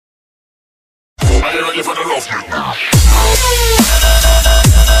Are you ready for the love?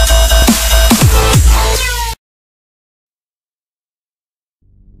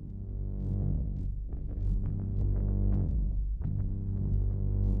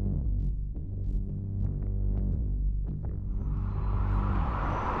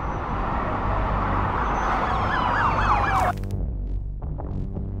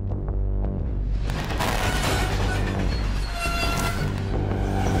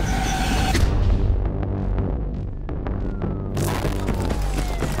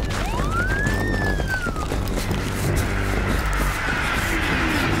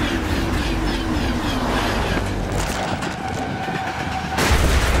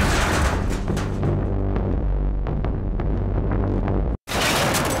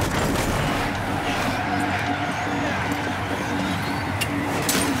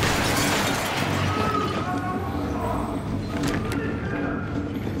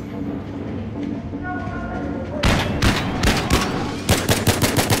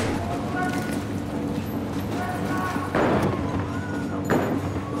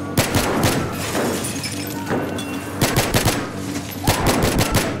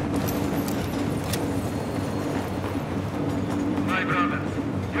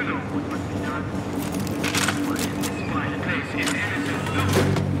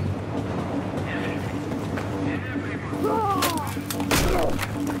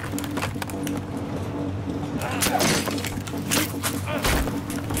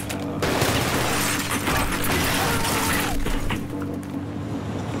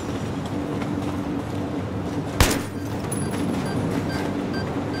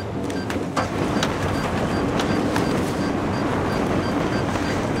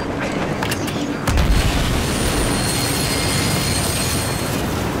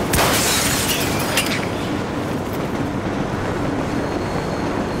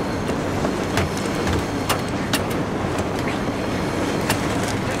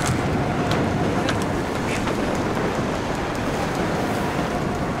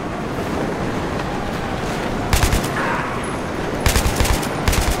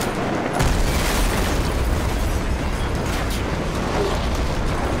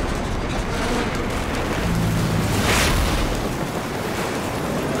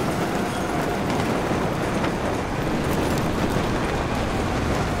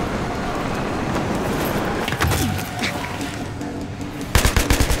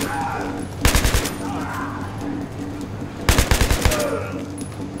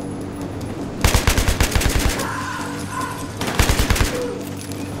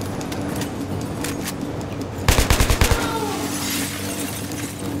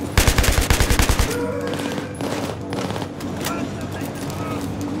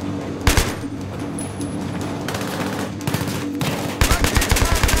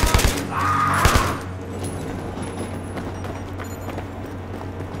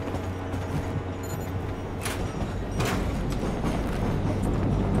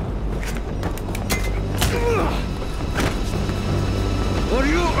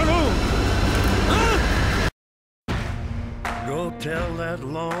 Go tell that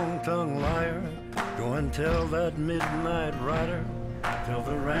long-tongued liar, go and tell that midnight rider, tell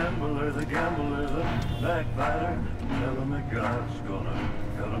the rambler, the gambler, the backbiter, tell him that God's gonna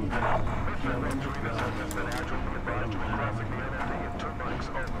cut him down. Tell him that God's gonna cut him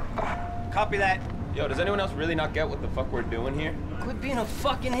down. Copy that. Yo, does anyone else really not get what the fuck we're doing here? Quit being a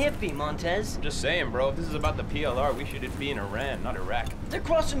fucking hippie, Montez. I'm just saying, bro, if this is about the PLR, we should be in Iran, not Iraq. They're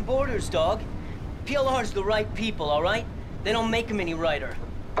crossing borders, dog. PLR's the right people, all right? They don't make them any righter.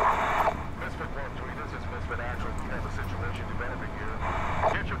 Misfit 1-3, this is Misfit Actual. We have a situation developing here.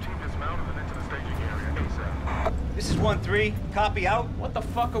 Get your team dismounted and into the staging area ASAP. This is 1-3. Copy out. What the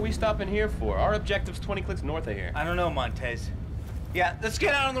fuck are we stopping here for? Our objective's 20 clicks north of here. I don't know, Montez. Yeah, let's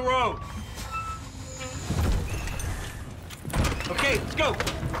get out on the road. Okay, let's go.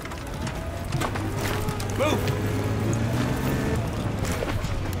 Move.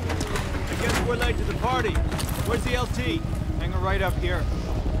 I guess we're late to the party. Where's the LT? Hang her right up here.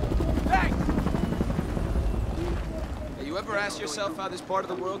 Hey! Hey, you ever ask yourself how this part of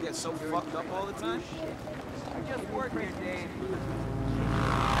the world gets so fucked up all the time? I just work here, Dave.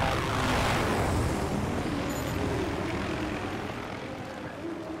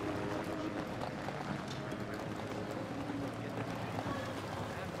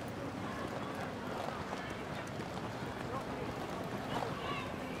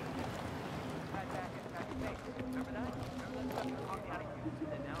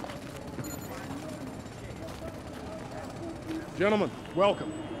 Gentlemen,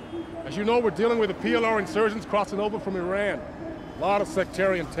 welcome. As you know, we're dealing with the PLR insurgents crossing over from Iran. A lot of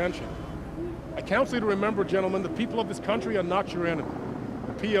sectarian tension. I I counsel you to remember, gentlemen, the people of this country are not your enemy.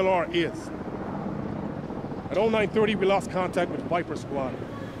 The PLR is. At 0930, we lost contact with Viper Squad.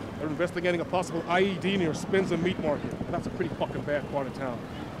 They're investigating a possible IED near Spinza Meat Market. That's a pretty fucking bad part of town.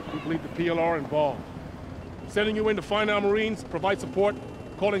 We believe the PLR involved. Sending you in to find our Marines, provide support,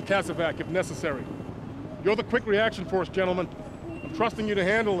 call in Casevac if necessary. You're the quick reaction force, gentlemen. I'm trusting you to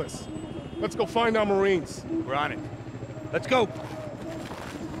handle this. Let's go find our Marines. We're on it. Let's go.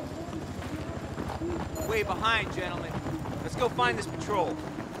 Way behind, gentlemen. Let's go find this patrol.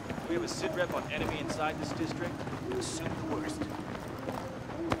 We have a SID rep on enemy inside this district. Assume the worst.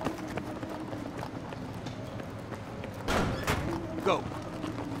 Go.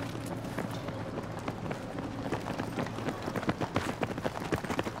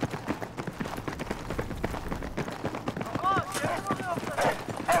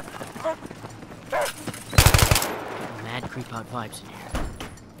 Mad creep-out vibes in here.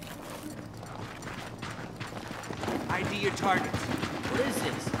 ID your targets. What is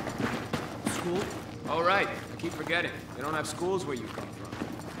this? School? All right. I keep forgetting. They don't have schools where you come from.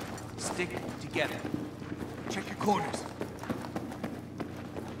 Stick together. Check your corners.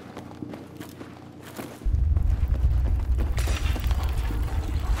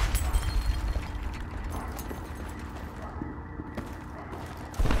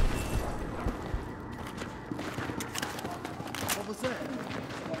 What was that?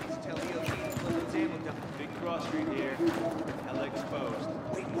 Tell the OG ammo dump. Big cross street here. Hella exposed.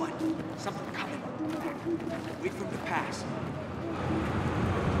 Wait, what? Something coming. Wait for him to pass.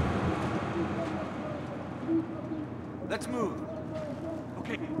 Let's move.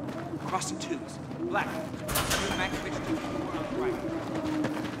 Okay. Crossing twos. Black. You're Makovich 2. We're on the right.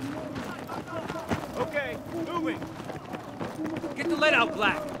 Okay, moving. Get the lead out,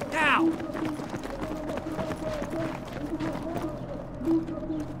 Black. Now!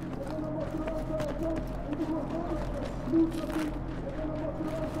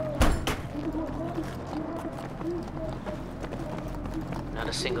 Not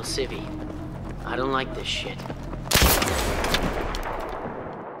a single civvy. I don't like this shit.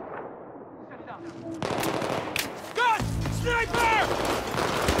 Gun! Sniper!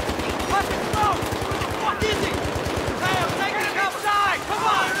 Fucking smoke!